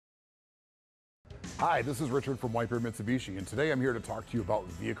Hi, this is Richard from Wiper Mitsubishi, and today I'm here to talk to you about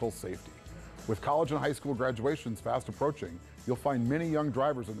vehicle safety. With college and high school graduations fast approaching, you'll find many young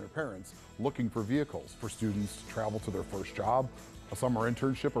drivers and their parents looking for vehicles for students to travel to their first job, a summer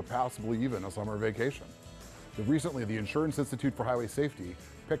internship, or possibly even a summer vacation. Recently, the Insurance Institute for Highway Safety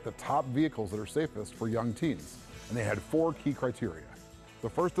picked the top vehicles that are safest for young teens, and they had 4 key criteria. The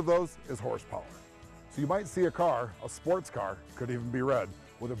first of those is horsepower. So you might see a car, a sports car, could even be red,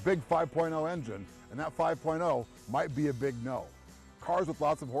 with a big 5.0 engine, and that 5.0 might be a big no. Cars with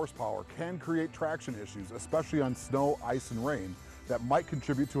lots of horsepower can create traction issues, especially on snow, ice, and rain, that might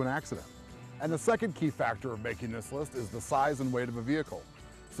contribute to an accident. And the second key factor of making this list is the size and weight of a vehicle.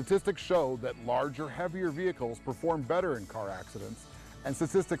 Statistics show that larger, heavier vehicles perform better in car accidents, and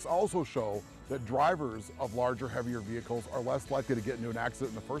statistics also show that drivers of larger, heavier vehicles are less likely to get into an accident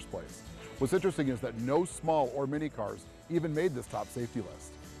in the first place. What's interesting is that no small or mini cars even made this top safety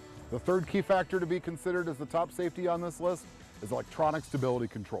list. The third key factor to be considered as the top safety on this list is electronic stability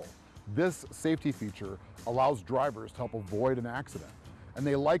control. This safety feature allows drivers to help avoid an accident. And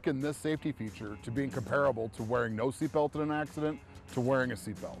they liken this safety feature to being comparable to wearing no seatbelt in an accident to wearing a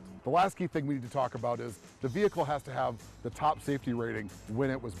seatbelt. The last key thing we need to talk about is the vehicle has to have the top safety rating when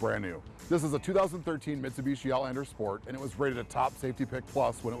it was brand new. This is a 2013 Mitsubishi Outlander Sport, and it was rated a Top Safety Pick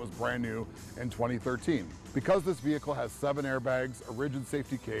Plus when it was brand new in 2013. Because this vehicle has 7 airbags, a rigid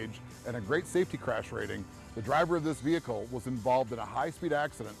safety cage, and a great safety crash rating, the driver of this vehicle was involved in a high-speed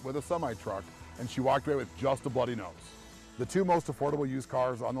accident with a semi-truck, and she walked away with just a bloody nose. The 2 most affordable used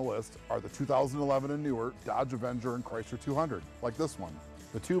cars on the list are the 2011 and newer Dodge Avenger and Chrysler 200, like this one.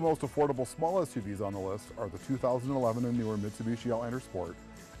 The 2 most affordable small SUVs on the list are the 2011 and newer Mitsubishi Outlander Sport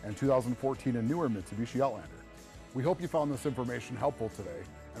and 2014 and newer Mitsubishi Outlander. We hope you found this information helpful today,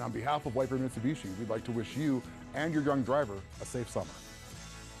 and on behalf of Wiper Mitsubishi, we'd like to wish you and your young driver a safe summer.